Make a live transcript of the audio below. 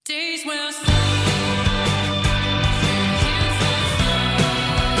Days will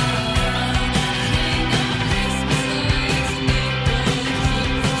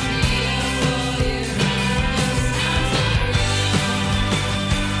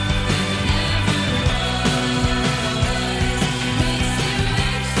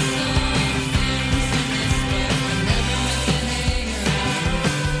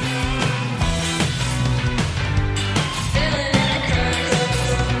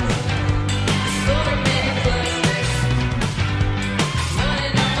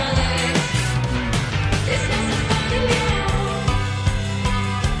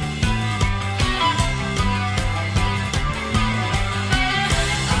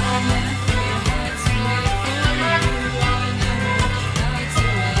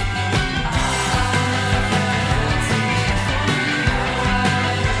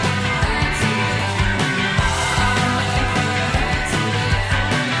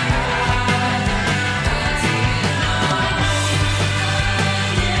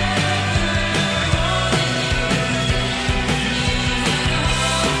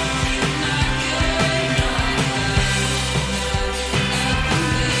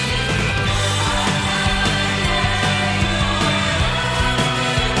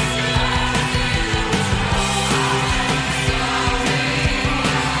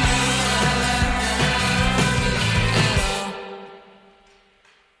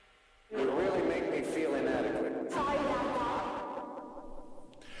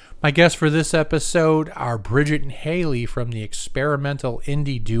My guests for this episode are Bridget and Haley from the experimental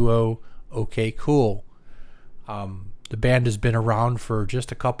indie duo OK Cool. The band has been around for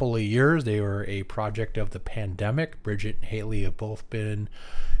just a couple of years. They were a project of the pandemic. Bridget and Haley have both been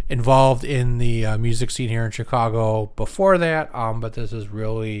involved in the music scene here in Chicago before that, but this is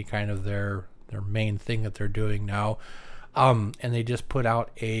really kind of their main thing that they're doing now. And they just put out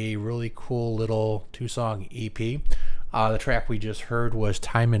a really cool little 2-song EP. The track we just heard was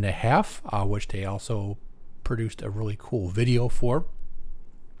Time and a Half, which they also produced a really cool video for.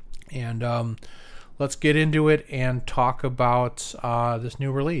 And let's get into it and talk about this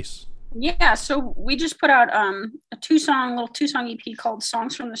new release. Yeah, so we just put out a little two-song EP called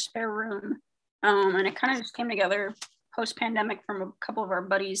Songs from the Spare Room. And it kind of just came together post-pandemic from a couple of our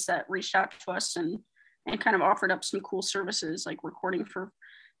buddies that reached out to us and kind of offered up some cool services like recording for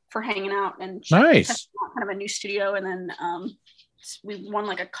hanging out and nice. Kind of a new studio. And then we won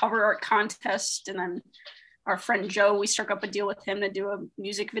like a cover art contest, and then our friend Joe, we struck up a deal with him to do a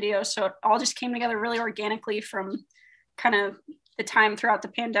music video. So it all just came together really organically from kind of the time throughout the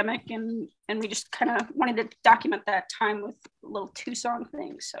pandemic, and we just kind of wanted to document that time with a little 2-song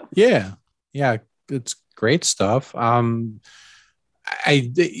thing. So yeah, it's great stuff.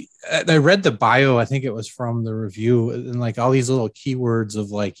 I read the bio, I think it was from the review, and like all these little keywords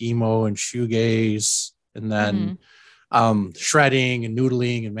of like emo and shoegaze, and then shredding and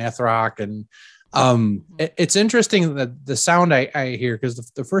noodling and math rock. And it's interesting that the sound I hear, because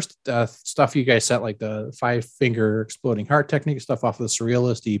the first stuff you guys sent, like the 5-finger exploding heart technique stuff off of the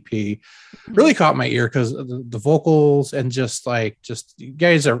Surrealist EP, really caught my ear because the vocals and just you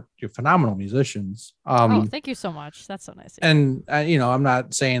guys are phenomenal musicians. Thank you so much. That's so nice. And I'm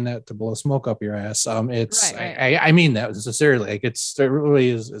not saying that to blow smoke up your ass. It's right. I mean that sincerely. Like it really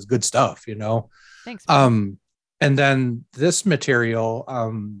is good stuff. Thanks. And then this material,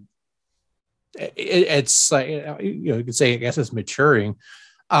 it's like, you could say, I guess it's maturing,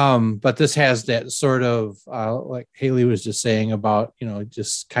 but this has that sort of like Haley was just saying about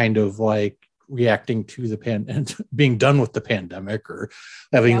just kind of like reacting to the being done with the pandemic, or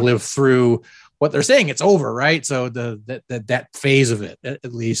having lived through what they're saying it's over, right? So that phase of it,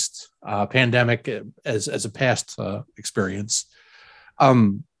 at least pandemic as a past experience.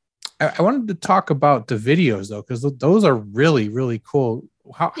 I wanted to talk about the videos though, because those are really, really cool.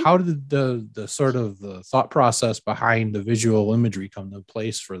 How did the sort of the thought process behind the visual imagery come to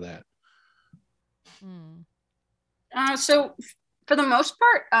place for that? So for the most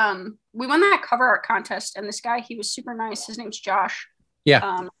part, we won that cover art contest, and this guy, he was super nice. His name's Josh.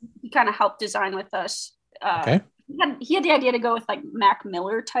 Yeah. He kind of helped design with us. Okay. He had the idea to go with like Mac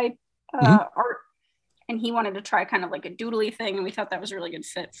Miller type art, and he wanted to try kind of like a doodly thing, and we thought that was a really good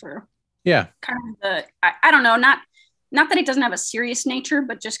fit for kind of the I don't know, not that it doesn't have a serious nature,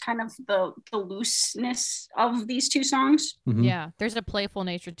 but just kind of the looseness of these 2 songs. Mm-hmm. Yeah, there's a playful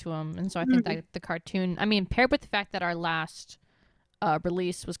nature to them, and so I think that the cartoon, I mean, paired with the fact that our last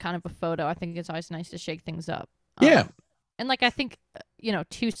release was kind of a photo, I think it's always nice to shake things up. And like I think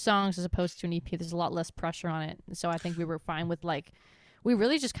 2 songs as opposed to an EP, there's a lot less pressure on it, and so I think we were fine with like we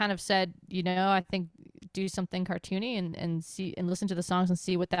really just kind of said, I think do something cartoony and see and listen to the songs and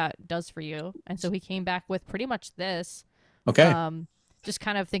see what that does for you. And so he came back with pretty much this. Okay. Just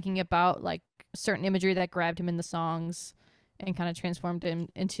kind of thinking about like certain imagery that grabbed him in the songs and kind of transformed him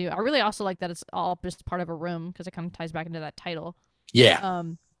into. I really also like that it's all just part of a room because it kind of ties back into that title. Yeah.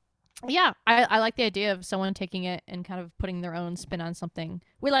 Yeah, I like the idea of someone taking it and kind of putting their own spin on something.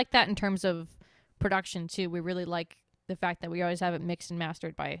 We like that in terms of production too. We really like the fact that we always have it mixed and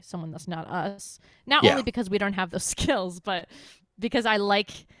mastered by someone that's not us. Not only because we don't have those skills, but because I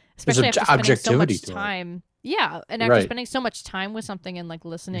like, especially after spending so much time. Yeah, and after spending so much time with something and like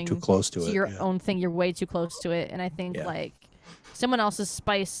listening too close to it, your own thing, you're way too close to it. And I think like someone else's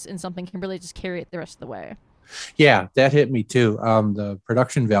spice in something can really just carry it the rest of the way. Yeah, that hit me too. The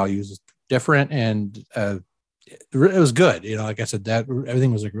production values is different, and it was good. Like I said, that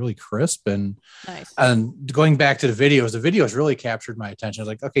everything was like really crisp and nice. And going back to the videos really captured my attention. I was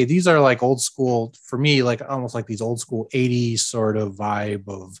like, okay, these are like old school for me, like almost like these old school 80s sort of vibe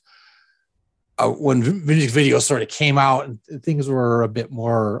of when music videos sort of came out and things were a bit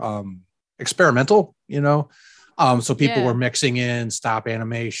more experimental, so people were mixing in stop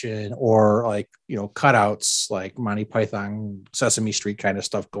animation or like, cutouts like Monty Python, Sesame Street kind of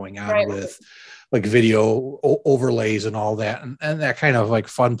stuff going on with like video overlays and all that. And that kind of like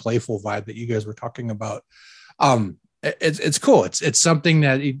fun, playful vibe that you guys were talking about. It's cool. It's something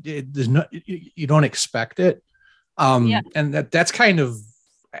that you don't expect it. And that's kind of,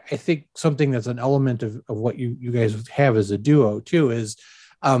 I think something that's an element of what you guys have as a duo too is,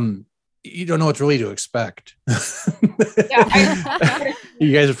 you don't know what really to expect.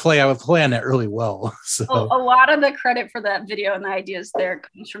 You guys play on that really well. So a lot of the credit for that video and the ideas there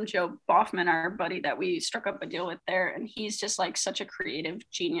comes from Joe Boffman, our buddy that we struck up a deal with there, and he's just like such a creative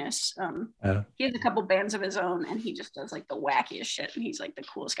genius. He has a couple bands of his own, and he just does like the wackiest shit, and he's like the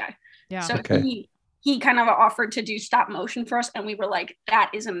coolest guy. Yeah. So he kind of offered to do stop motion for us, and we were like,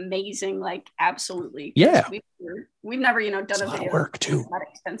 that is amazing, like absolutely. Yeah. We've never, done it's a video of work too. That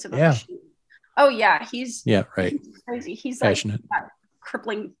extensive of a shoot. Oh yeah, he's crazy. He's passionate. Like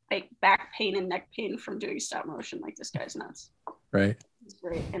crippling back pain and neck pain from doing stop motion. Like this guy's nuts. Right. He's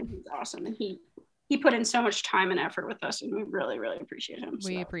great and he's awesome, and he put in so much time and effort with us, and we really, really appreciate him.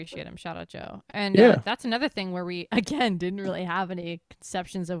 We appreciate him. Shout out Joe. And that's another thing where we again didn't really have any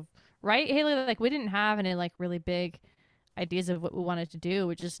conceptions of. Right, Haley? Like, we didn't have any, like, really big ideas of what we wanted to do.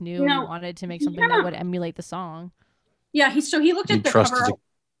 We just knew we wanted to make something that would emulate the song. Yeah, he looked at the cover.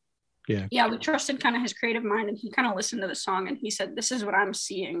 Yeah, we trusted kind of his creative mind, and he kind of listened to the song, and he said, this is what I'm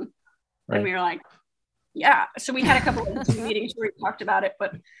seeing. Right. And we were like, yeah. So we had a couple of meetings where we talked about it,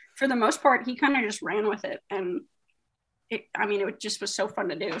 but for the most part, he kind of just ran with it. And it just was so fun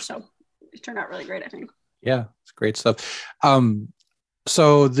to do. So it turned out really great, I think. Yeah, it's great stuff.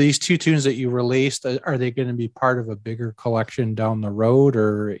 So these two tunes that you released, are they going to be part of a bigger collection down the road,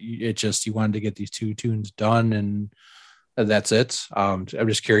 or you wanted to get these two tunes done and that's it? I'm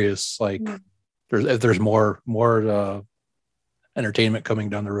just curious, like, if there's more entertainment coming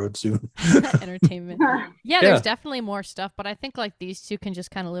down the road soon. Entertainment. Yeah, there's definitely more stuff, but I think like these two can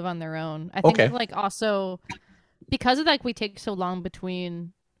just kind of live on their own. I think like also because of like we take so long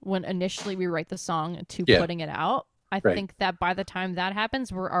between when initially we write the song to putting it out. I think that by the time that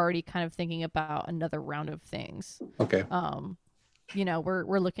happens, we're already kind of thinking about another round of things. Okay.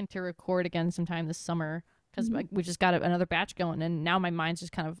 We're looking to record again sometime this summer because like, we just got another batch going, and now my mind's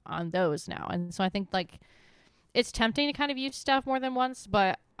just kind of on those now. And so I think like it's tempting to kind of use stuff more than once,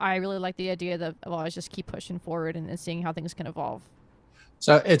 but I really like the idea of always just keep pushing forward and seeing how things can evolve.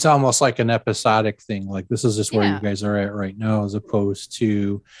 So it's almost like an episodic thing. Like this is just where you guys are at right now, as opposed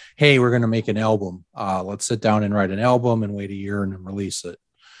to, hey, we're going to make an album. Let's sit down and write an album and wait a year and then release it.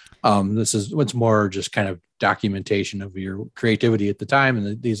 This is what's more just kind of documentation of your creativity at the time.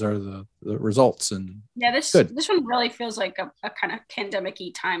 And these are the results. And this one really feels like a kind of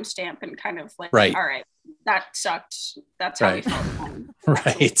pandemic-y timestamp and kind of like, all right, that sucked. That's how we felt.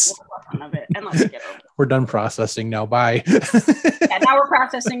 Right. Of it, and let's get over it. We're done processing now. Bye. Now we're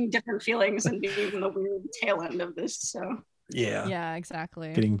processing different feelings and being the weird tail end of this. So yeah,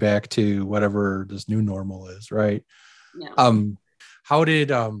 exactly. Getting back to whatever this new normal is, right? Yeah. How did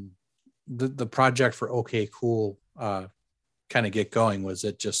the project for OK Cool kind of get going? Was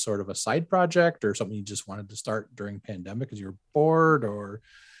it just sort of a side project or something you just wanted to start during pandemic because you were bored, or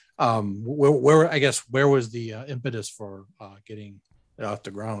where was the impetus for getting it off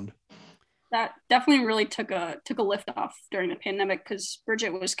the ground? That definitely really took a lift off during the pandemic, because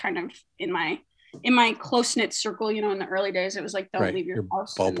Bridget was kind of in my close-knit circle. In the early days, it was like, don't leave your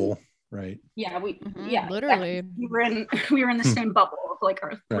house. Bubble. Right. Yeah, literally. exactly. We were in the same bubble of like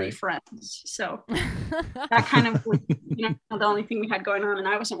our three Right. friends. So that kind of was, the only thing we had going on, and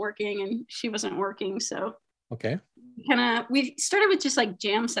I wasn't working and she wasn't working. So Okay. we started with just like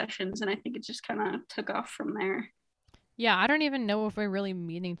jam sessions, and I think it just kind of took off from there. Yeah, I don't even know if we're really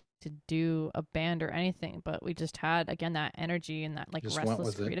meaning to do a band or anything, but we just had again that energy and that like Just went restless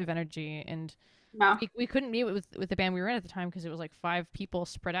with it. creative energy, and No. we couldn't meet with the band we were in at the time because it was like 5 people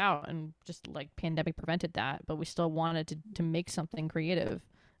spread out, and just like pandemic prevented that, but we still wanted to make something creative.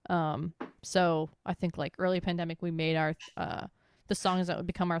 So I think like early pandemic we made our the songs that would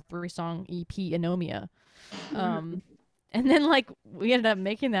become our 3-song EP Anomia. And then like we ended up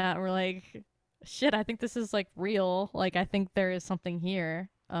making that, and we're like, shit, I think this is like real. Like I think there is something here.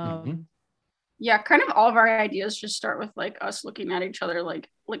 Yeah, kind of all of our ideas just start with like us looking at each other like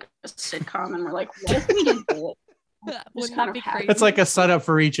a sitcom, and we're like, what if we did it? Wouldn't that be crazy? It's like a setup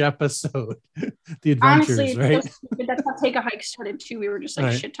for each episode. The adventures, Honestly, right? That's how Take a Hike started too. We were just like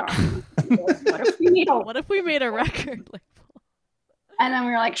Right. shit talking. What if we made a record label? And then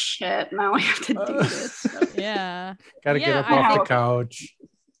we were like, shit, now we have to do this. So, Yeah. Got to get up off the couch.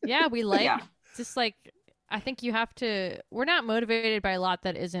 Yeah, we like just like I think you have to. We're not motivated by a lot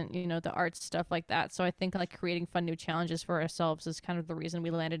that isn't, the arts stuff like that. So I think like creating fun new challenges for ourselves is kind of the reason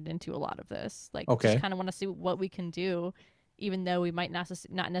we landed into a lot of this. Like, just kind of want to see what we can do, even though we might not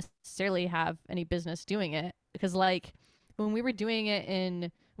necessarily have any business doing it. Because like when we were doing it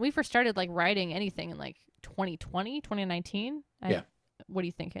when we first started like writing anything in like 2020, 2019. What do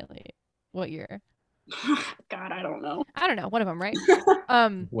you think, Haley? What year? God, I don't know. One of them, right?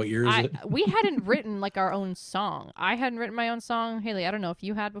 What year is it? We hadn't written like our own song. I hadn't written my own song. Haley, I don't know if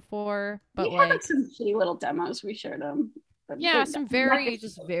you had before, but we had like some shitty little demos. We shared them. Yeah, some very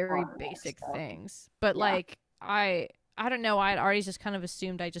basic things. But like I don't know. I had already just kind of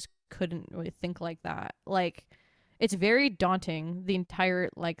assumed I just couldn't really think like that. Like it's very daunting, the entire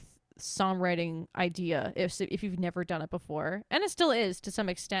like songwriting idea if you've never done it before, and it still is to some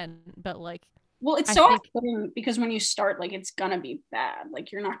extent. But like. Well, it's so off-putting because when you start, like, it's gonna be bad.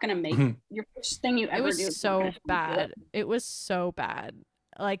 Like, you're not gonna make your first thing you ever do. It was so bad. It was so bad.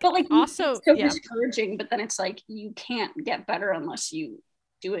 Like, but like, also, it's so discouraging. But then it's like you can't get better unless you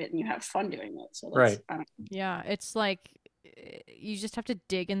do it and you have fun doing it. So that's, yeah, it's like you just have to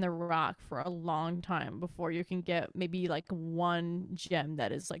dig in the rock for a long time before you can get maybe like one gem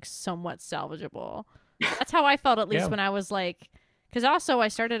that is like somewhat salvageable. That's how I felt at least when I was like. Because also I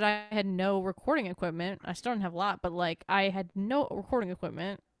had no recording equipment. I still don't have a lot, but like I had no recording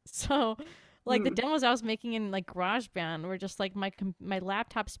equipment. So like the demos I was making in like GarageBand were just like my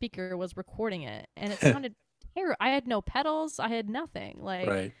laptop speaker was recording it, and it sounded terrible. I had no pedals. I had nothing.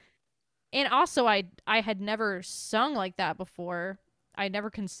 Like, and also I had never sung like that before. I never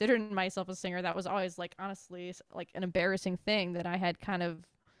considered myself a singer. That was always like honestly like an embarrassing thing that I had kind of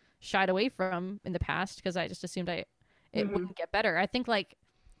shied away from in the past because I just assumed it wouldn't get better. I think like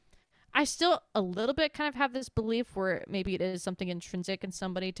I still a little bit kind of have this belief where maybe it is something intrinsic in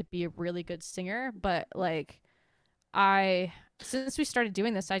somebody to be a really good singer, but like since we started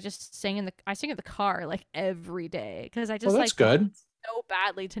doing this, I just sing in the car like every day because I just that's good. So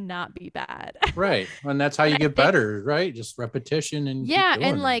badly to not be bad. Right. And that's how you get better, right? Just repetition and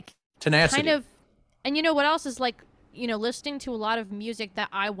and like tenacity. Kind of, and you know what else is like, listening to a lot of music that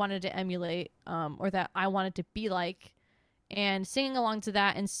I wanted to emulate, or that I wanted to be like, and singing along to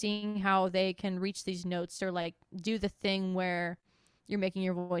that and seeing how they can reach these notes or like do the thing where you're making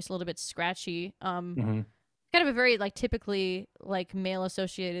your voice a little bit scratchy. Kind of a very like typically like male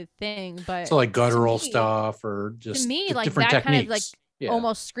associated thing, but so like guttural stuff or just to me like different that techniques. Kind of like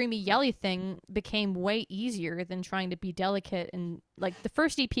almost screamy yelly thing became way easier than trying to be delicate. And like the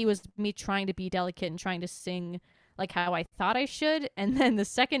first EP was me trying to be delicate and trying to sing like how I thought I should, and then the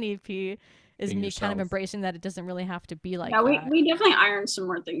second EP is being me yourself. Kind of embracing that it doesn't really have to be like that. We definitely ironed some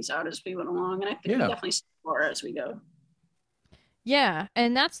more things out as we went along, and I think we definitely explore as we go. Yeah,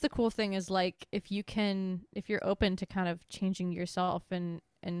 and that's the cool thing is like if you're open to kind of changing yourself and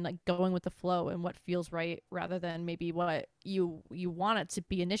like going with the flow and what feels right rather than maybe what you want it to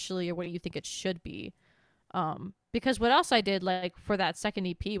be initially or what you think it should be. Because what else I did like for that second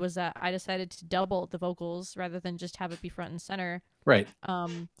EP was that I decided to double the vocals rather than just have it be front and center. Right.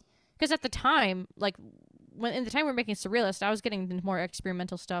 Because at the time, like in the time we were making Surrealist, I was getting into more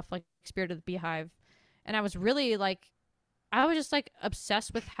experimental stuff like Spirit of the Beehive, and I was really like, I was just like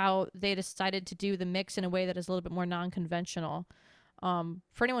obsessed with how they decided to do the mix in a way that is a little bit more non-conventional.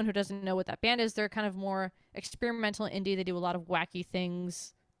 For anyone who doesn't know what that band is, they're kind of more experimental indie. They do a lot of wacky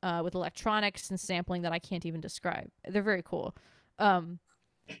things with electronics and sampling that I can't even describe. They're very cool.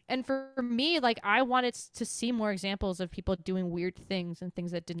 And for me, like, I wanted to see more examples of people doing weird things and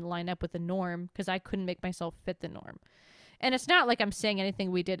things that didn't line up with the norm, because I couldn't make myself fit the norm. And it's not like I'm saying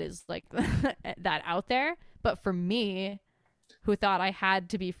anything we did is like that out there, but for me, who thought I had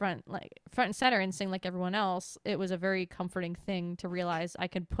to be front and center and sing like everyone else, it was a very comforting thing to realize I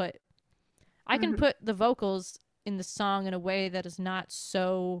can put the vocals in the song in a way that is not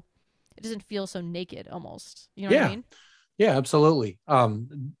so, it doesn't feel so naked almost. You know what I mean? Yeah, absolutely.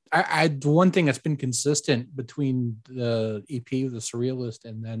 The one thing that's been consistent between the EP, the Surrealist,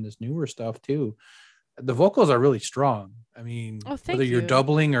 and then this newer stuff too, the vocals are really strong. I mean, whether you're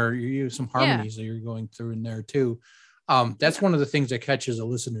doubling or you use some harmonies that you're going through in there too. That's one of the things that catches a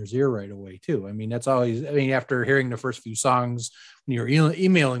listener's ear right away too. I mean, that's always, I mean, after hearing the first few songs, when you were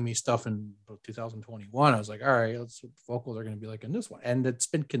emailing me stuff in 2021, I was like, all right, let's what the vocals are going to be like in this one. And it's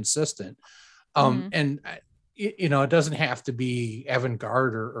been consistent. And you know, it doesn't have to be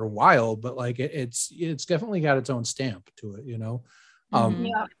avant-garde or wild, but like it's definitely got its own stamp to it, you know?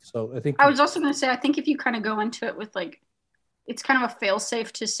 So I think I was also going to say, I think if you kind of go into it with like, it's kind of a fail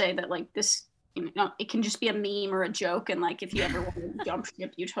safe to say that like this, you know, it can just be a meme or a joke. And like, if you ever want to jump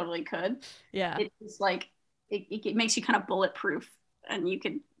ship, you totally could. Yeah. It's like, it makes you kind of bulletproof, and you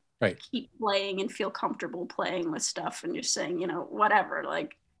could keep playing and feel comfortable playing with stuff and just saying, you know, whatever,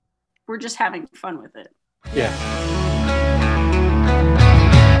 like we're just having fun with it. Yeah.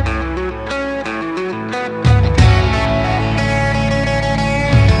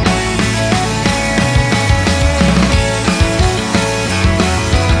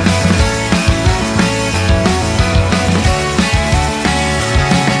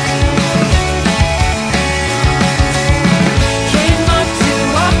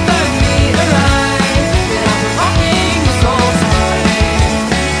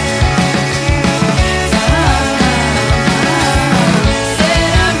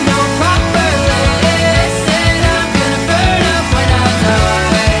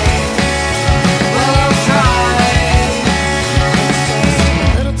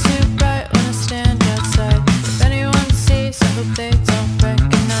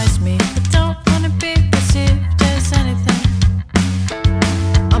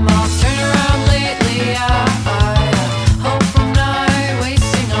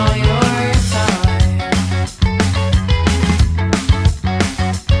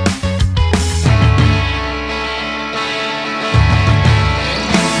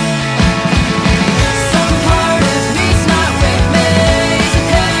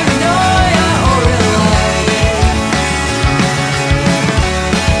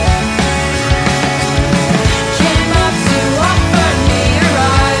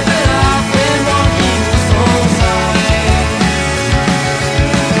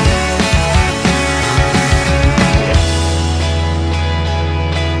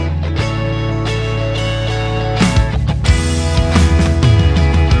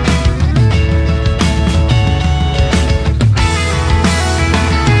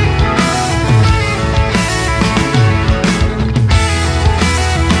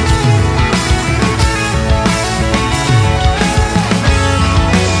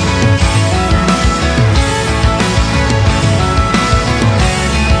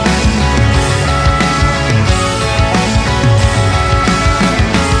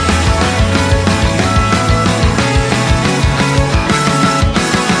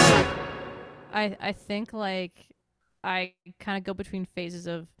 I think like I kind of go between phases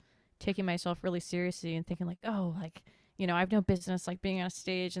of taking myself really seriously and thinking like, oh, like, you know, I have no business like being on a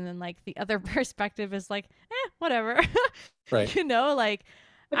stage, and then like the other perspective is like, whatever. Right. You know, like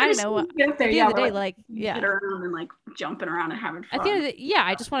But I don't know. At the end of the day, like, get around and like jumping around and having fun. At the end of the day,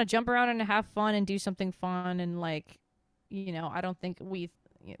 I just want to jump around and have fun and do something fun, and like, you know, I don't think we're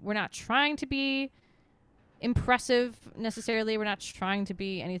not trying to be impressive necessarily. We're not trying to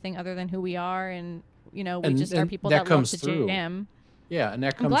be anything other than who we are, and you know, we just are people that love to jam. Yeah, and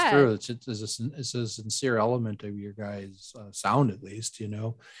that comes through. It's a sincere element of your guys' sound, at least, you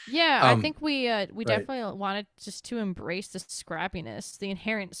know. Yeah, I think we definitely wanted just to embrace the scrappiness, the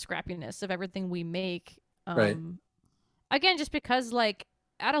inherent scrappiness of everything we make. Again, just because like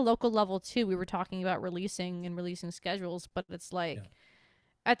at a local level too, we were talking about releasing schedules, but it's like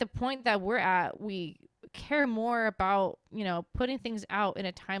at the point that we're at, we care more about, you know, putting things out in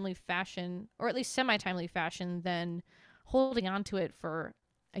a timely fashion, or at least semi-timely fashion, than holding on to it for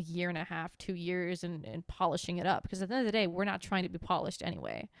a year and a half, 2 years, and polishing it up. Because at the end of the day, we're not trying to be polished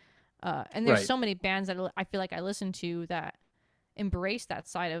anyway. And there's so many bands that I feel like I listen to that embrace that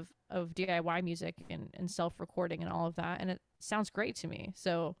side of DIY music and self-recording and all of that. And it sounds great to me.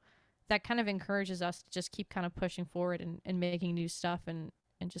 So that kind of encourages us to just keep kind of pushing forward and making new stuff and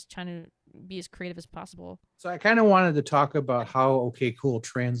and just trying to be as creative as possible. So I kind of wanted to talk about how Okay Cool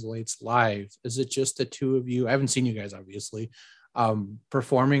translates live. Is it just the two of you? I haven't seen you guys obviously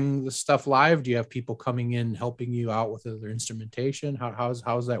performing the stuff live. Do you have people coming in helping you out with their instrumentation?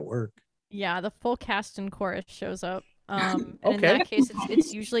 How's that work? Yeah, the full cast and chorus shows up. And Okay. in that case,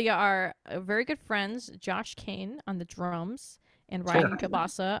 it's usually our very good friends, Josh Kane on the drums and Ryan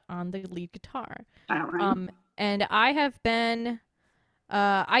Kabasa on the lead guitar. And I have been,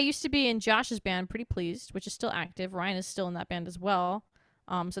 I used to be in Josh's band, Pretty Pleased, which is still active. Ryan is still in that band as well.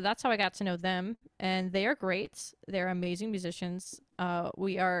 So that's how I got to know them. And they are great. They're amazing musicians.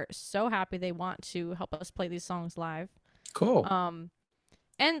 We are so happy they want to help us play these songs live. Cool.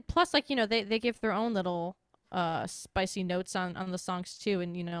 And plus, like, they give their own little spicy notes on the songs too,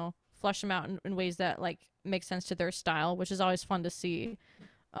 and flush them out in ways that like make sense to their style, which is always fun to see.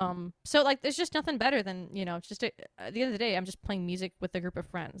 So like there's just nothing better than just at the end of the day I'm just playing music with a group of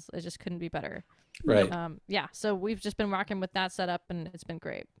friends. It just couldn't be better. Right. Yeah, so we've just been rocking with that setup and it's been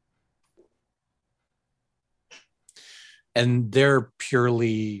great. And they're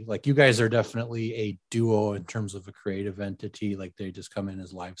purely like, you guys are definitely a duo in terms of a creative entity. Like they just come in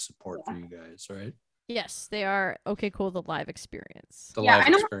as live support for you guys, right? Yes, they are Okay Cool, the live experience. I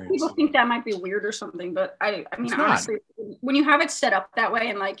know people think that might be weird or something, but I mean, honestly, when you have it set up that way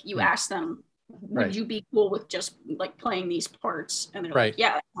and like you ask them, would you be cool with just like playing these parts? And they're like,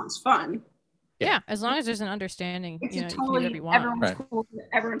 yeah, that sounds fun. Yeah, as long as there's an understanding, it's you can do totally, whatever you want. everyone's cool,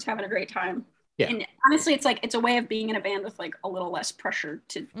 everyone's having a great time. Yeah. And honestly, it's like, it's a way of being in a band with like a little less pressure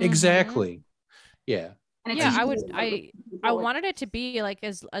to. Exactly. Yeah. And yeah, I wanted it to be like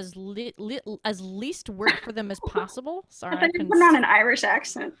as least work for them as possible. Sorry, I couldn't put on an Irish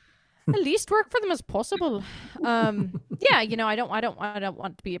accent. Least work for them as possible. Yeah, I don't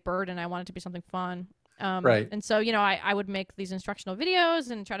want to be a burden. I want it to be something fun. Right. And so, I would make these instructional videos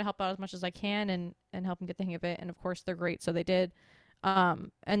and try to help out as much as I can and help them get the hang of it. And of course, they're great, so they did.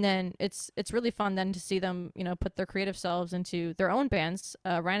 And then it's really fun then to see them, put their creative selves into their own bands.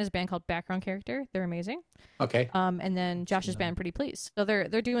 Ryan has a band called Background Character. They're amazing. Okay. And then Josh's band, Pretty Please. So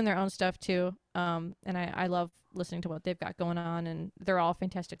they're doing their own stuff too. And I love listening to what they've got going on, and they're all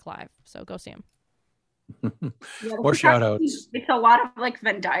fantastic live. So go see them. More shout outs. It's a lot of like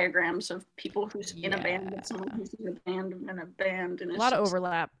Venn diagrams of people who's in a band and someone who's in a band and a band. And a lot of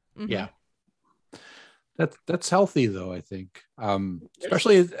overlap. Mm-hmm. Yeah. That's healthy though, I think,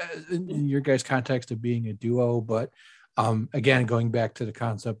 especially in your guys' context of being a duo. But again, going back to the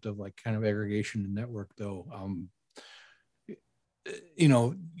concept of like kind of aggregation and network though,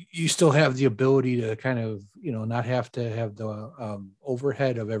 you still have the ability to kind of, not have to have the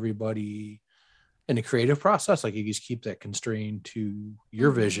overhead of everybody in the creative process. Like you just keep that constrained to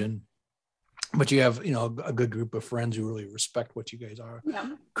your vision, but you have, a good group of friends who really respect what you guys are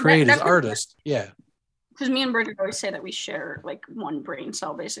create as artists. Yeah. Because me and Bridget always say that we share like one brain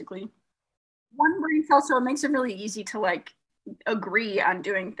cell, basically. One brain cell, so it makes it really easy to like agree on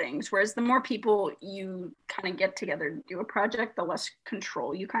doing things. Whereas the more people you kind of get together to do a project, the less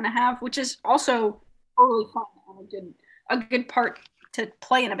control you kind of have, which is also totally fun and a good part to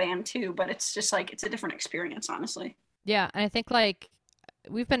play in a band too. But it's just like, it's a different experience, honestly. Yeah, and I think like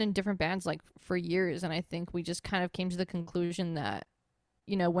we've been in different bands like for years, and I think we just kind of came to the conclusion that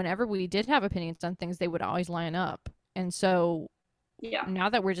whenever we did have opinions on things, they would always line up. And so now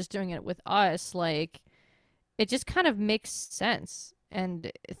that we're just doing it with us, like it just kind of makes sense.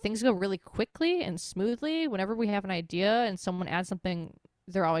 And things go really quickly and smoothly. Whenever we have an idea and someone adds something,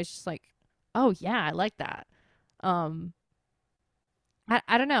 they're always just like, oh yeah, I like that. I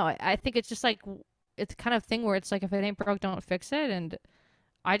don't know. I think it's just like, it's kind of thing where it's like, if it ain't broke, don't fix it. And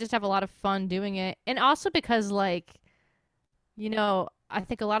I just have a lot of fun doing it. And also because like, I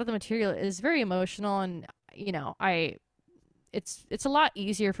think a lot of the material is very emotional, and it's a lot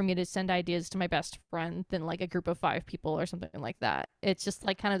easier for me to send ideas to my best friend than like a group of 5 people or something like that. It's just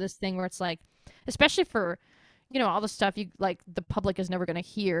like kind of this thing where it's like, especially for all the stuff you like the public is never going to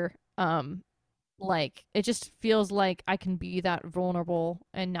hear, like it just feels like I can be that vulnerable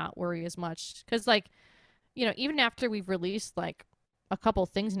and not worry as much, because like even after we've released like a couple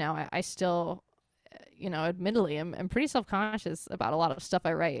things now, I still admittedly, I'm pretty self-conscious about a lot of stuff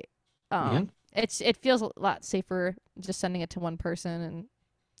I write. It feels a lot safer just sending it to one person and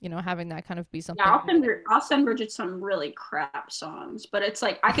having that kind of be something. Yeah, I'll send Bridget some really crap songs, but it's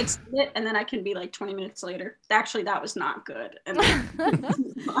like I could send it and then I can be like 20 minutes later, actually that was not good. And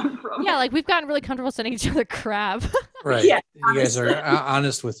yeah, like we've gotten really comfortable sending each other crap. Right. Yeah, you guys are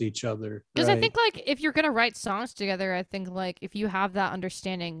honest with each other. Because I think like if you're gonna write songs together, I think like if you have that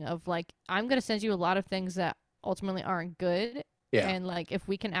understanding of like I'm gonna send you a lot of things that ultimately aren't good, Yeah. And like if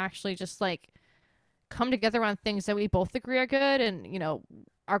we can actually just like come together on things that we both agree are good and, you know,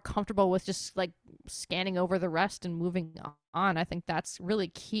 are comfortable with just like scanning over the rest and moving on, I think that's really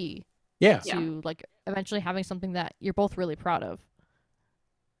key Yeah. to like eventually having something that you're both really proud of.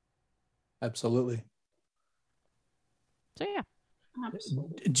 Absolutely. So yeah.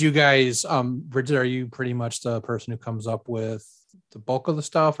 Absolutely. Do you guys, Bridget, are you pretty much the person who comes up with the bulk of the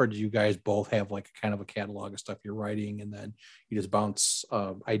stuff, or do you guys both have like kind of a catalog of stuff you're writing and then you just bounce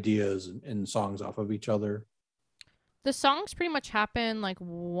ideas and songs off of each other? The songs pretty much happen like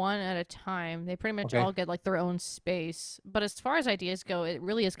one at a time. They pretty much Okay. all get like their own space. But as far as ideas go, it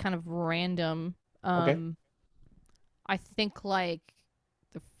really is kind of random. Okay. I think like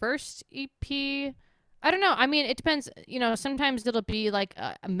the first EP, I don't know. I mean, it depends. You know, sometimes it'll be like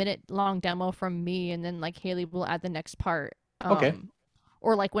a minute long demo from me, and then like Haley will add the next part. Okay.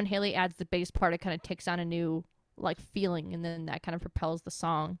 Or like when Haley adds the bass part, it kind of takes on a new like feeling, and then that kind of propels the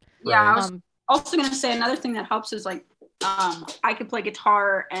song. Yeah, I Right. was also gonna say another thing that helps is like I could play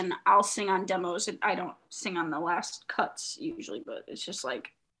guitar and I'll sing on demos. I don't sing on the last cuts usually, but it's just like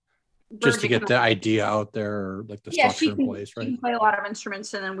Just to Bridget get can- the idea out there, or like the yeah, structure in place, she right? can play a lot of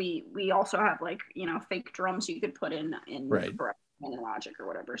instruments, and then we also have like, you know, fake drums you could put in Right. Logic or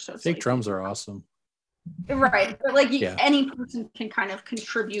whatever. So it's Fake like, drums are awesome. right, but like Yeah. any person can kind of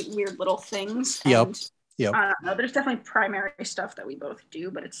contribute weird little things. Yep. And Yep. I don't know. There's definitely primary stuff that we both do,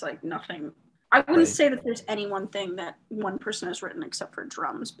 but it's like nothing. I wouldn't Right. say that there's any one thing that one person has written except for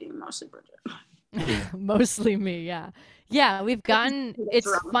drums being mostly Bridget. Mostly me, yeah. Yeah, we've gotten it's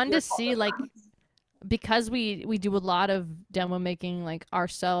Drums, fun to you're see all like drums. because we do a lot of demo making like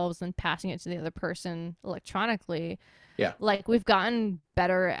ourselves and passing it to the other person electronically. Yeah. Like we've gotten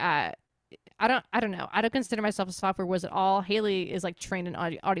better at I don't know. I don't consider myself a software whiz at all. Haley is like trained in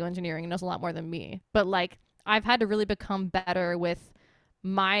audio engineering and knows a lot more than me. But like I've had to really become better with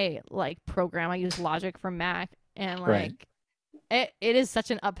my like program. I use Logic for Mac, and like Right. it is such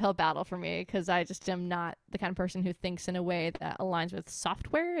an uphill battle for me because I just am not the kind of person who thinks in a way that aligns with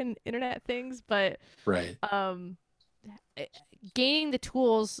software and internet things. But Right. gaining the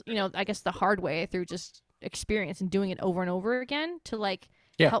tools, you know, I guess the hard way through just experience and doing it over and over again to like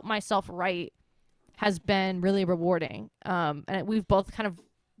Yeah. help myself write has been really rewarding. And we've both kind of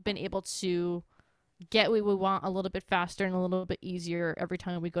been able to get what we want a little bit faster and a little bit easier every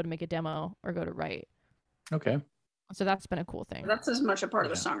time we go to make a demo or go to write. Okay. So that's been a cool thing. That's as much a part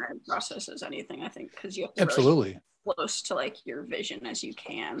of the Yeah. songwriting process as anything, I think, because you have to really Absolutely. get close to like your vision as you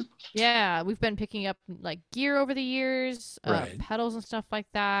can. Yeah, we've been picking up like gear over the years, Right. pedals and stuff like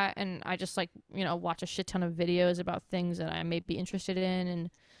that. And I just like, you know, watch a shit ton of videos about things that I may be interested in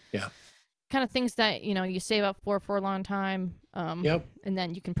and Yeah. kind of things that, you know, you save up for a long time. Yep. And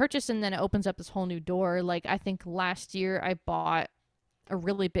then you can purchase and then it opens up this whole new door. Like I think last year I bought a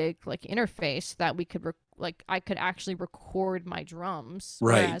really big like interface that we could I could actually record my drums.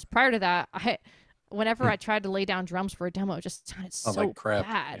 Right. Whereas prior to that, whenever I tried to lay down drums for a demo, it just sounded so like crap.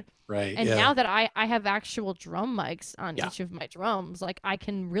 bad. Right. And yeah. now that I have actual drum mics on Yeah. each of my drums, like I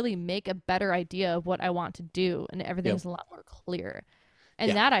can really make a better idea of what I want to do, and everything's a lot more clear. And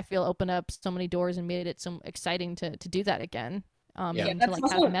Yeah. that I feel opened up so many doors and made it so exciting to do that again. Yeah. And to That's like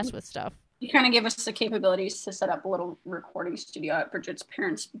kind also- of mess with stuff. You kind of gave us the capabilities to set up a little recording studio at Bridget's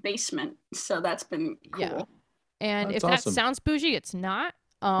parents' basement, so that's been cool. Yeah. And That's if that awesome. sounds bougie, it's not.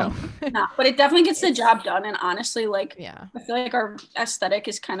 No, but it definitely gets the job done. And honestly, like Yeah. I feel like our aesthetic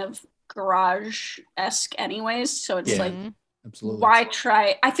is kind of garage-esque anyways. So it's Yeah. like, Mhm. Absolutely. why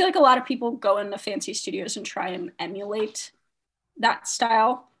try? I feel like a lot of people go into fancy studios and try and emulate that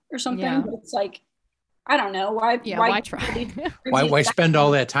style or something. Yeah. But it's like, I don't know. Why try? Why spend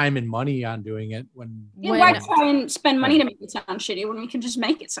all that time and money on doing it when Yeah, why When- try and spend money to make it sound shitty when we can just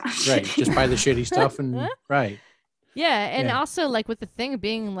make it sound right? shitty? Just buy the shitty stuff and right. Yeah, and Yeah. also like with the thing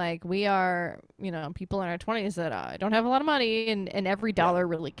being like we are, you know, people in our 20s that don't have a lot of money, and every dollar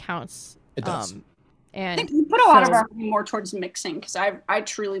really counts. It does. I And think we put a lot of so- our money more towards mixing because I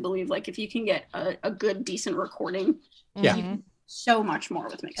truly believe like if you can get a good decent recording, Yeah. Mhm. so much more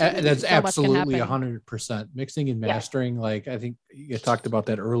with mixing. That's So much can absolutely happen. 100% mixing and Yeah. mastering. Like I think you talked about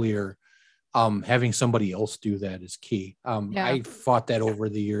that earlier. Having somebody else do that is key. Yeah. I fought that over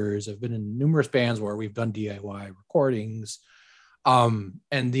the years. I've been in numerous bands where we've done DIY recordings. And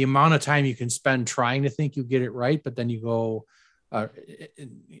the amount of time you can spend trying to think you get it right, but then you go,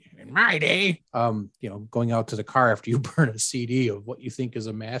 in my day, going out to the car after you burn a CD of what you think is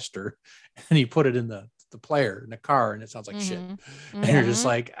a master, and you put it in the player in the car, and it sounds like shit. Mhm. And you're just Mhm.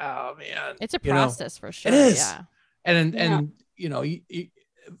 like, oh man, It's a you know, process for sure. is. Yeah. and Yeah. you know,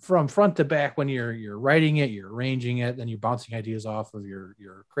 from front to back, when you're writing it, you're arranging it, then you're bouncing ideas off of your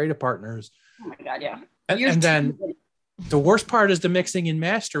creative partners. Oh my God, yeah. And then the worst part is the mixing and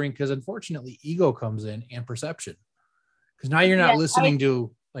mastering, because unfortunately ego comes in, and perception. Because now you're not listening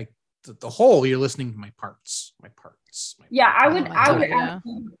to like the whole, you're listening to my parts. I would actually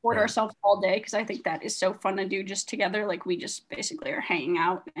record ourselves all day, because I think that is so fun to do just together. Like we just basically are hanging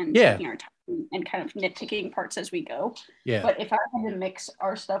out and taking our time and kind of nitpicking parts as we go. Yeah. But if I had to mix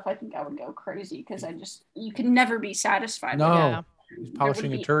our stuff, I think I would go crazy, because you can never be satisfied. No. With it. Yeah. He's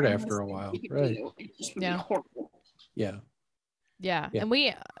polishing a turd after a while. Right. It just would be horrible. Yeah. And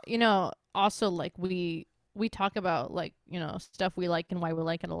we, also like we talk about like, stuff we like and why we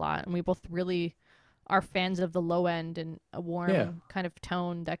like it a lot. And we both really are fans of the low end and a warm kind of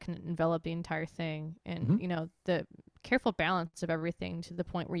tone that can envelop the entire thing. And, the careful balance of everything to the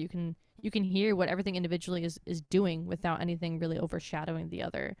point where you can hear what everything individually is doing without anything really overshadowing the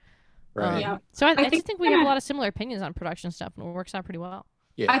other. Right. So I just think we have a lot of similar opinions on production stuff, and it works out pretty well.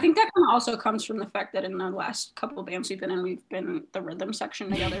 Yeah. I think that kind of also comes from the fact that in the last couple of bands we've been in, we've been the rhythm section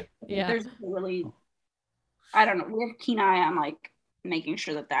together. There's really, I don't know, we have a keen eye on like making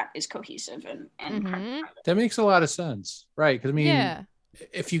sure that is cohesive and kind of, that makes a lot of sense, right? Because I mean,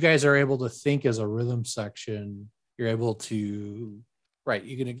 if you guys are able to think as a rhythm section, you're able to, right?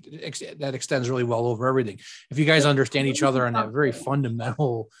 That extends really well over everything. If you guys understand each other on that very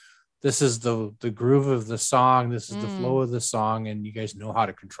fundamental, this is the groove of the song, this is the flow of the song, and you guys know how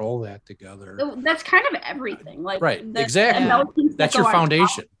to control that together. That's kind of everything. Like exactly. That's your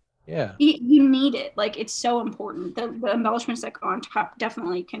foundation. Yeah. You need it. Like it's so important. The embellishments that go on top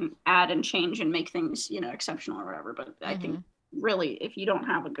definitely can add and change and make things, exceptional or whatever. But I think really, if you don't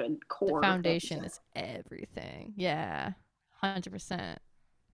have a good core, the foundation is everything. Yeah, 100%.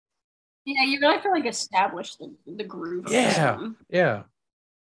 Yeah, you really have to like establish the groove. Yeah.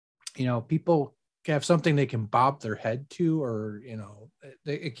 People have something they can bob their head to, or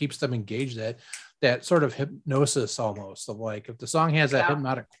it keeps them engaged. That sort of hypnosis almost of like, if the song has that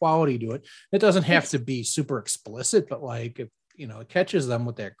hypnotic quality to it, it doesn't have to be super explicit, but like if it catches them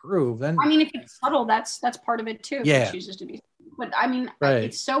with that groove, then I mean, if it's subtle, that's part of it too. If it chooses to be, but I mean,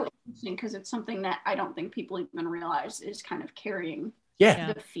 it's so interesting because it's something that I don't think people even realize is kind of carrying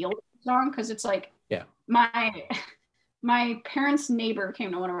the feel of the song, because it's like my parents' neighbor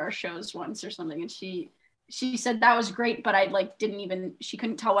came to one of our shows once or something, and she said that was great, but I like she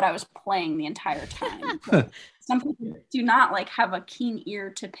couldn't tell what I was playing the entire time. Some people do not like have a keen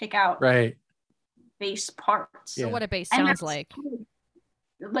ear to pick out bass parts. Or what a bass sounds like.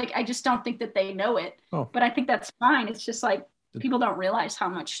 Like I just don't think that they know it. But I think that's fine. It's just like people don't realize how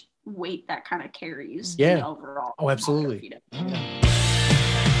much weight that kind of carries overall. Oh, absolutely.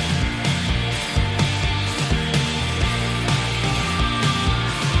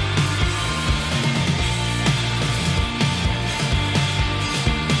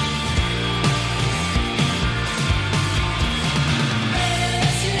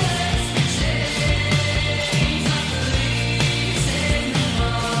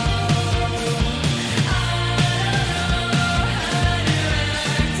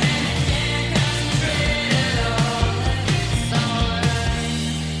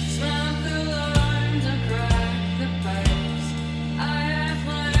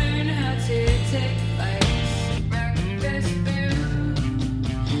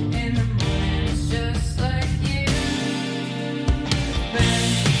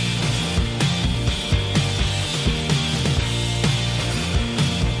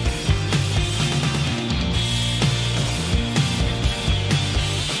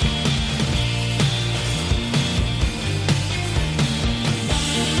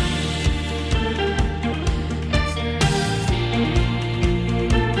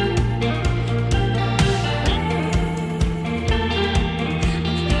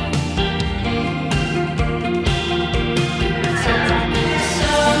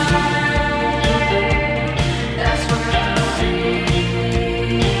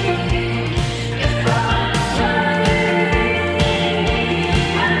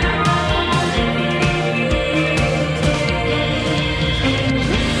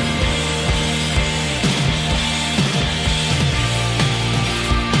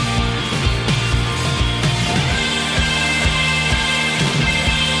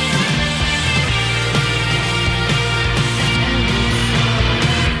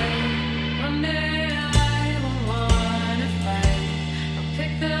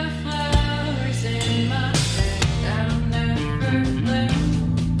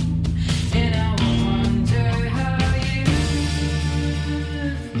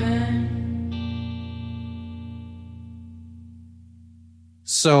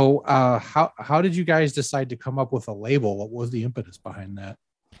 So how did you guys decide to come up with a label? What was the impetus behind that?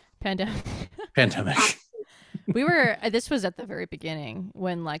 Pandemic. This was at the very beginning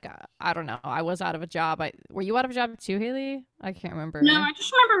when, like, I don't know, I was out of a job. Were you out of a job too, Haley? I can't remember. No, I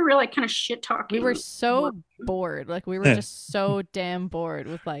just remember really kind of shit talking. We were so bored. Like, we were just so damn bored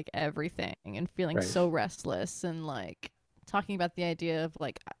with, like, everything and feeling so restless and, like, talking about the idea of,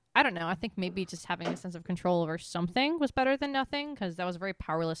 like, I don't know. I think maybe just having a sense of control over something was better than nothing, because that was a very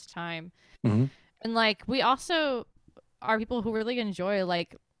powerless time. Mm-hmm. And, like, we also are people who really enjoy,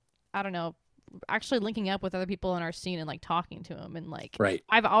 like, I don't know, actually linking up with other people in our scene and, like, talking to them. And, like,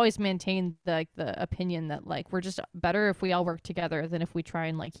 I've always maintained the opinion that, like, we're just better if we all work together than if we try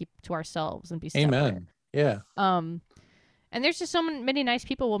and, like, keep to ourselves and be separate. Amen. Yeah. And there's just so many nice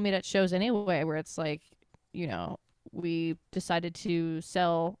people we'll meet at shows anyway, where it's like, you know, we decided to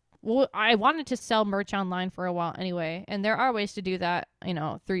sell. Well, I wanted to sell merch online for a while anyway, and there are ways to do that, you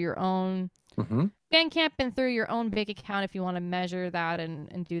know, through your own Bandcamp and through your own bank account if you want to measure that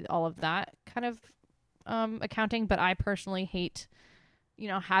and do all of that kind of accounting. But I personally hate, you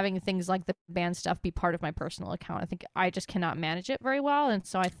know, having things like the band stuff be part of my personal account. I think I just cannot manage it very well, and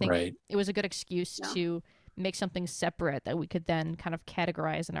so I think it was a good excuse to make something separate that we could then kind of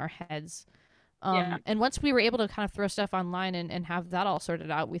categorize in our heads. And once we were able to kind of throw stuff online and have that all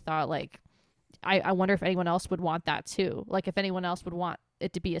sorted out, we thought, like, I wonder if anyone else would want that too. Like, if anyone else would want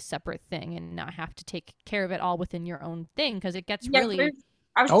it to be a separate thing and not have to take care of it all within your own thing, because it gets really...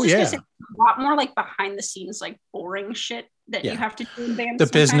 I was just gonna say a lot more like behind the scenes, like boring shit that you have to do in bands. The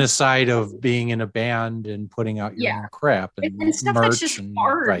business side of being in a band and putting out your own crap and stuff merch that's just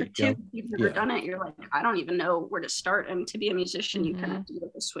hard too. Yep. If you've never done it, you're like, I don't even know where to start. And to be a musician, you kind of have to be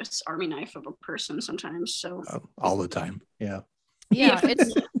like a Swiss Army knife of a person sometimes. So all the time,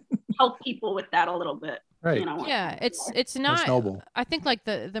 it's help people with that a little bit. Right. You know, it's not. Noble. I think like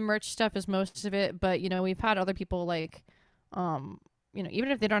the merch stuff is most of it, but you know, we've had other people like, you know,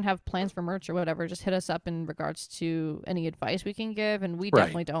 even if they don't have plans for merch or whatever, just hit us up in regards to any advice we can give. And we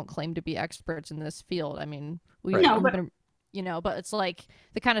definitely don't claim to be experts in this field. I mean, you know, but it's like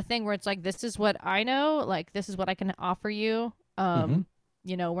the kind of thing where it's like, this is what I know, like, this is what I can offer you. You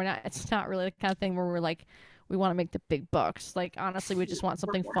know, it's not really the kind of thing where we're like, we want to make the big bucks. Like, honestly, we just want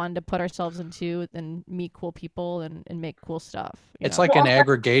something fun to put ourselves into and meet cool people and make cool stuff. It's like an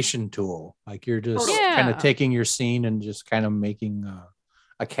aggregation tool. Like, you're just kind of taking your scene and just kind of making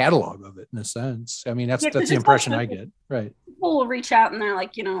a catalog of it in a sense. I mean, that's the impression I get. Right. People will reach out and they're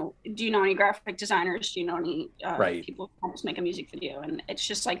like, you know, do you know any graphic designers? Do you know any people who help us make a music video? And it's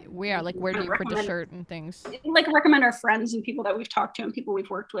just like, where do you print a shirt and things? Like, recommend our friends and people that we've talked to and people we've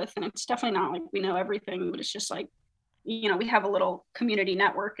worked with. And it's definitely not like we know everything, but it's just like, you know, we have a little community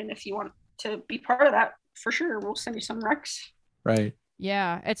network. And if you want to be part of that, for sure, we'll send you some recs. Right.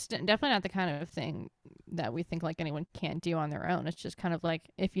 Yeah, it's definitely not the kind of thing that we think like anyone can't do on their own. It's just kind of like,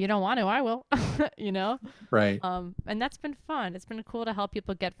 if you don't want to, I will, you know? Right. And that's been fun. It's been cool to help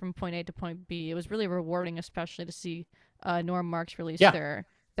people get from point A to point B. It was really rewarding, especially to see Norm Marks release their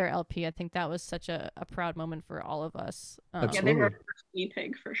LP. I think that was such a proud moment for all of us. Yeah, they were our first guinea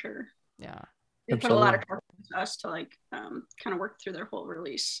pig for sure. Yeah. They put a lot of effort into us to like kind of work through their whole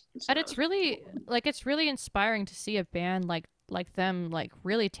release. And it's really inspiring to see a band like them like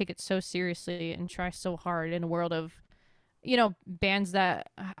really take it so seriously and try so hard in a world of, you know, bands that,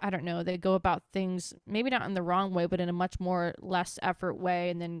 I don't know, they go about things maybe not in the wrong way, but in a much more less effort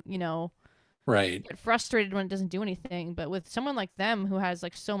way, and then, you know, get frustrated when it doesn't do anything. But with someone like them who has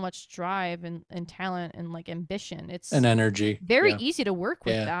like so much drive and talent and like ambition, it's an energy very easy to work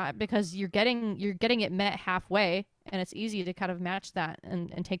with that, because you're getting it met halfway, and it's easy to kind of match that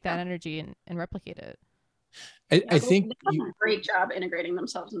and take that energy and replicate it. I think they've done a great job integrating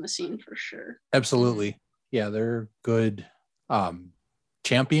themselves in the scene for sure. Absolutely. Yeah, they're good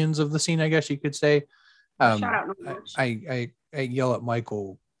champions of the scene, I guess you could say. Shout out. I yell at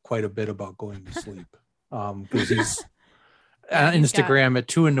Michael quite a bit about going to sleep because he's on Instagram at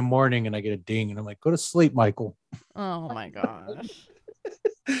 2 a.m. and I get a ding and I'm like, go to sleep, Michael. Oh my gosh.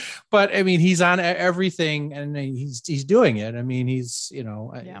 But I mean, he's on everything and he's doing it. I mean, he's, you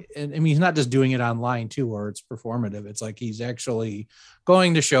know, and I mean, he's not just doing it online too, or it's performative. It's like he's actually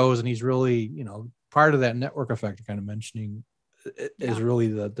going to shows, and he's really, you know, part of that network effect you're kind of mentioning is really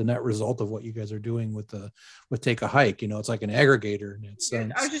the net result of what you guys are doing with Take a Hike. You know, it's like an aggregator in that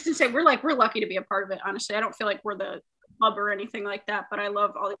sense. I was just gonna say, we're lucky to be a part of it. Honestly, I don't feel like we're the club or anything like that, but I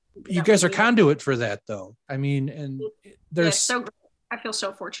love all the. You guys are conduit for that, though. I mean, and there's so. I feel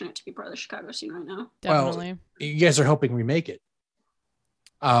so fortunate to be part of the Chicago scene right now. Definitely. Well, you guys are helping remake it.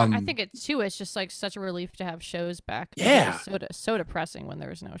 I think it too. It's just like such a relief to have shows back. Yeah. It was so depressing when there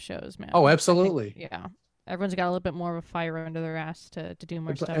was no shows, man. Oh, I think, absolutely. yeah. Everyone's got a little bit more of a fire under their ass to do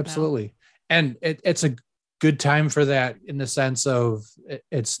more stuff now. Absolutely. And it's a good time for that in the sense of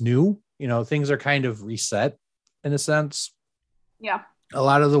it's new, things are kind of reset in a sense. Yeah. A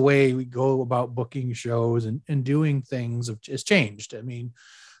lot of the way we go about booking shows and doing things has changed. I mean,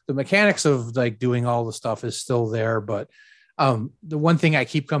 the mechanics of like doing all the stuff is still there, but the one thing I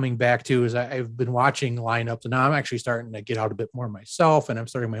keep coming back to is I've been watching lineups, and now I'm actually starting to get out a bit more myself, and I'm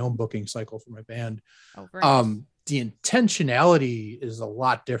starting my own booking cycle for my band. Oh, very nice. The intentionality is a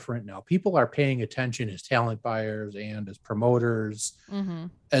lot different now. People are paying attention as talent buyers and as promoters,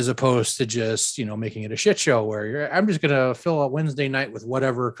 as opposed to just, making it a shit show where I'm just going to fill a Wednesday night with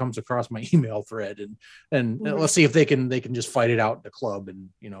whatever comes across my email thread. And let's see if they can just fight it out in the club and,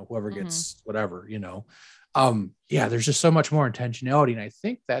 whoever gets whatever, there's just so much more intentionality. And I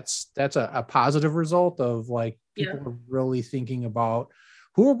think that's a positive result of like people are really thinking about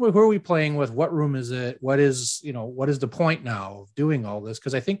who are we playing with? What room is it? What is the point now of doing all this?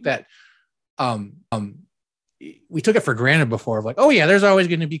 Because I think that we took it for granted before of like, oh yeah, there's always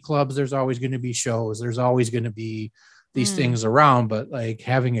going to be clubs, there's always going to be shows, there's always going to be these things around, but like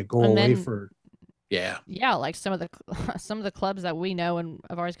having it go away for like some of the clubs that we know and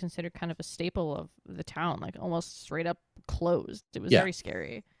have always considered kind of a staple of the town, like almost straight up closed. It was very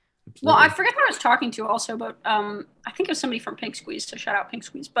scary. Absolutely. Well, I forget who I was talking to also, but I think it was somebody from Pink Squeeze, so shout out Pink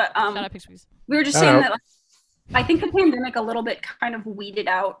Squeeze. But shout out Pink Squeeze. We were just saying that like, I think the pandemic a little bit kind of weeded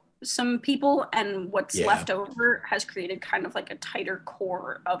out some people, and what's left over has created kind of like a tighter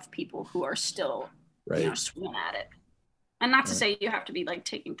core of people who are still swinging at it. And not to say you have to be like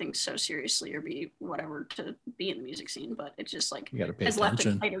taking things so seriously or be whatever to be in the music scene, but it's just like has left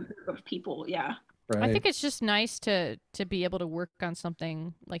a tighter group of people. Yeah. Right. I think it's just nice to be able to work on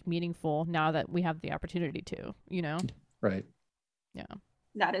something like meaningful now that we have the opportunity to, Right. Yeah.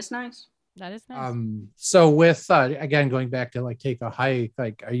 That is nice. That is nice. So with again going back to like Take a Hike,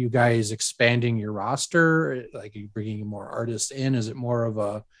 like are you guys expanding your roster? Like are you bringing more artists in? Is it more of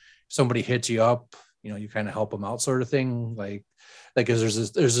a somebody hits you up, you kind of help them out sort of thing? Like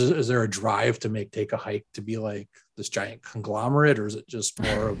is there a drive to make Take a Hike to be like this giant conglomerate, or is it just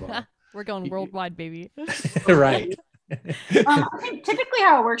more of a we're going worldwide, baby. Right. I think typically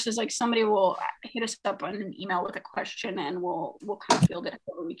how it works is like somebody will hit us up on an email with a question, and we'll kind of field it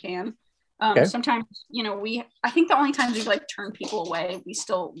however we can. Sometimes, I think the only times we've like turned people away,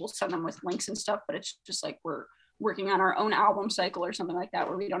 we'll send them with links and stuff, but it's just like we're working on our own album cycle or something like that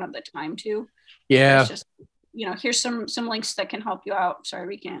where we don't have the time to. Yeah. It's just, here's some links that can help you out. Sorry,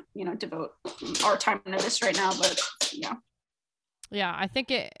 we can't, devote our time into this right now, but yeah. Yeah, I think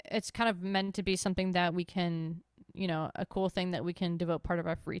it's kind of meant to be something that we can, a cool thing that we can devote part of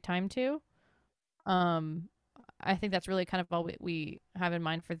our free time to. I think that's really kind of all we have in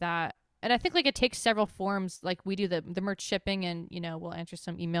mind for that. And I think like it takes several forms. Like we do the merch shipping, and we'll answer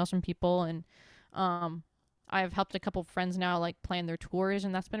some emails from people, and I've helped a couple of friends now like plan their tours,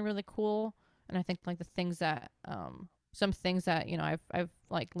 and that's been really cool. And I think like the things that some things that I've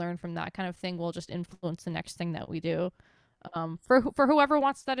like learned from that kind of thing will just influence the next thing that we do. For whoever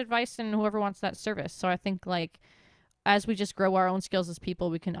wants that advice and whoever wants that service. So I think like as we just grow our own skills as people,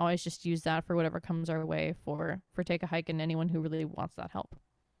 we can always just use that for whatever comes our way for Take a Hike and anyone who really wants that help.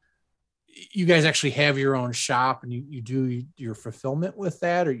 You guys actually have your own shop, and you do your fulfillment with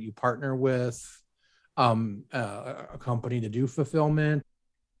that, or you partner with a company to do fulfillment?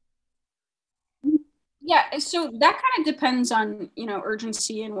 Yeah, so that kind of depends on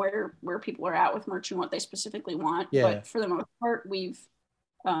urgency and where people are at with merch and what they specifically want. Yeah. But for the most part, we've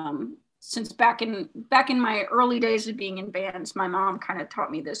since back in my early days of being in bands, my mom kind of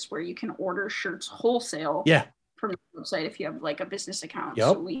taught me this, where you can order shirts wholesale. Yeah. From the website if you have like a business account. Yep.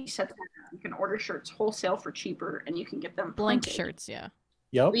 So we set that up. You can order shirts wholesale for cheaper, and you can get them blank printed. shirts. Yeah.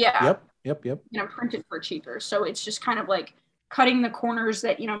 Yep. Yeah. Yep. Printed for cheaper. So it's just kind of like cutting the corners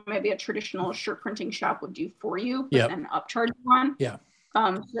that maybe a traditional shirt printing shop would do for you, but then upcharge you on. Yeah.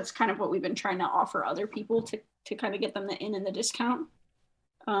 So that's kind of what we've been trying to offer other people to kind of get them the in and the discount.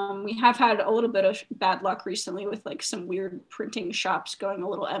 We have had a little bit of bad luck recently with like some weird printing shops going a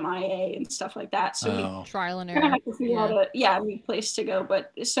little MIA and stuff like that. So we trial and kind of error. have to figure out a new place to go.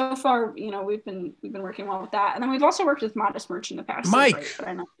 But so far, we've been working well with that. And then we've also worked with Modest Merch in the past. Mike. Right, but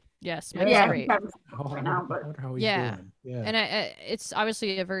I know. Yes, Yeah, great. Right now, but how he's Yeah. doing. Yeah. And it's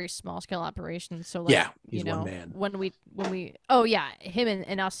obviously a very small scale operation. So like, he's one man. when we him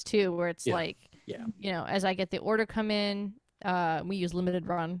and us too, where it's like, as I get the order come in, we use limited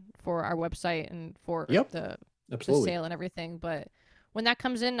run for our website and for the sale and everything. But when that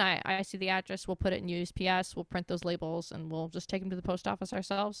comes in, I see the address. We'll put it in USPS. We'll print those labels, and we'll just take them to the post office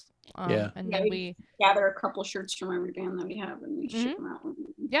ourselves. And then we gather a couple shirts from every band that we have, and we ship them out.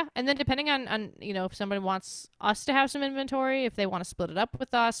 Yeah, and then depending on if somebody wants us to have some inventory, if they want to split it up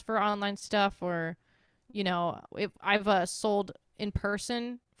with us for online stuff, or if I've sold in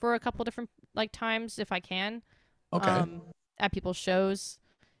person for a couple different times if I can. Okay. At people's shows.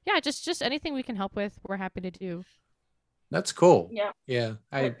 Yeah, just anything we can help with, we're happy to do. That's cool. Yeah. Yeah.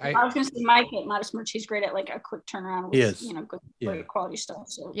 I was gonna say Mike at Modest Merch, he's great at a quick turnaround with good great quality stuff.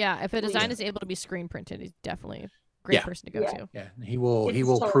 So yeah, if a design is able to be screen printed, he's definitely a great person to go to. Yeah. He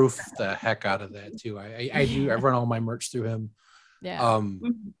will proof the heck out of that too. I run all my merch through him. Yeah.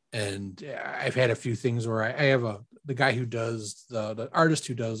 And I've had a few things where I have the guy who does the artist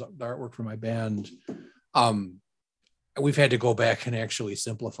who does the artwork for my band. We've had to go back and actually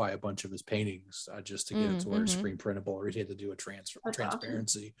simplify a bunch of his paintings just to get it to where it's screen printable, or he had to do a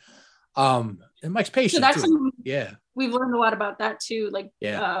transparency. And Mike's patient. So that's too. We've learned a lot about that too.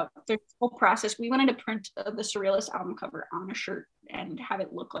 There's a whole process. We wanted to print the Surrealist album cover on a shirt and have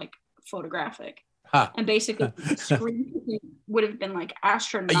it look photographic. And basically, the screen would have been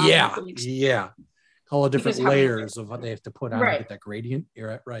astronomical. All the different layers of what they have to put on to get that gradient.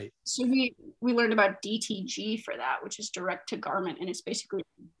 You're right. So we learned about DTG for that, which is direct to garment, and it's basically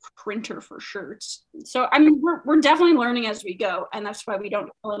a printer for shirts. So I mean, we're definitely learning as we go, and that's why we don't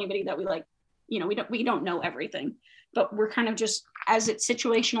tell anybody that we don't know everything. But we're kind of just, as it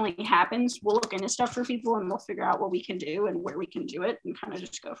situationally happens, we'll look into stuff for people and we'll figure out what we can do and where we can do it and kind of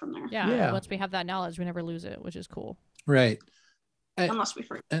just go from there. Yeah. Once we have that knowledge, we never lose it, which is cool. Right. Unless we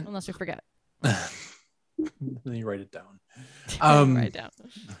forget. Unless we forget. Then you write it down. Write it down.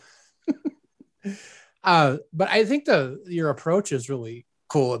 But I think your approach is really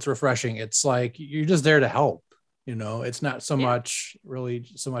cool. It's refreshing. It's like you're just there to help. It's not so much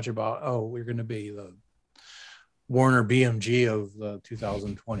about, we're going to be the Warner BMG of the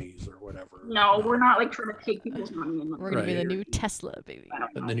 2020s or whatever. No, we're not trying to take people's money. We're going to be the new Tesla, baby.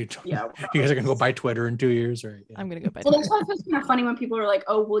 The new you guys are going to go buy Twitter in 2 years, right? I'm going to go buy Twitter. Twitter. Well, that's why it's kind of funny when people are like,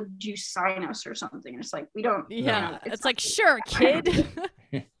 "Oh, would you sign us or something?" And it's we don't. Yeah, it's sure, kid.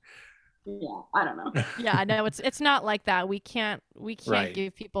 Yeah, I don't know. Yeah, no, it's not like that. We can't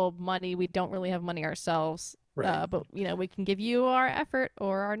give people money. We don't really have money ourselves. Right. But we can give you our effort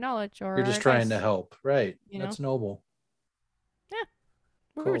or our knowledge, or you're just trying to help, right? That's noble. Yeah,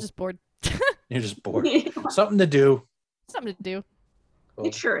 cool. We were just bored. You're just bored. Something to do. Something to do. Cool.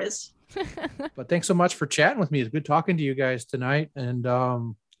 It sure is. But thanks so much for chatting with me. It's good talking to you guys tonight, and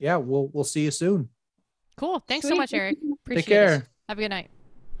we'll see you soon. Cool. Thanks so much, Erik. Appreciate Take care. it. Have a good night.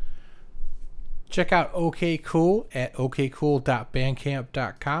 Check out OK Cool at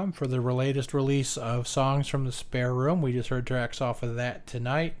okcool.bandcamp.com for the latest release of songs from the Spare Room. We just heard tracks off of that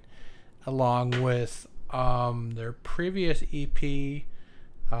tonight, along with their previous EP, The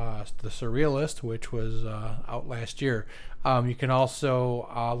Surrealist, which was out last year. You can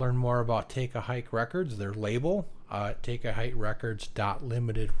also learn more about Take a Hike Records, their label, at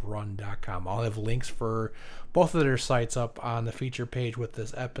takeahikerecords.limitedrun.com. I'll have links for both of their sites up on the feature page with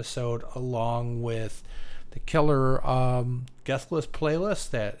this episode, along with the killer guest list playlist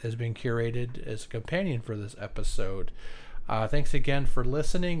that has been curated as a companion for this episode. Thanks again for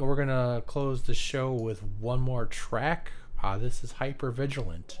listening. We're going to close the show with one more track. This is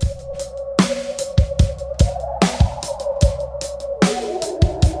Hypervigilant.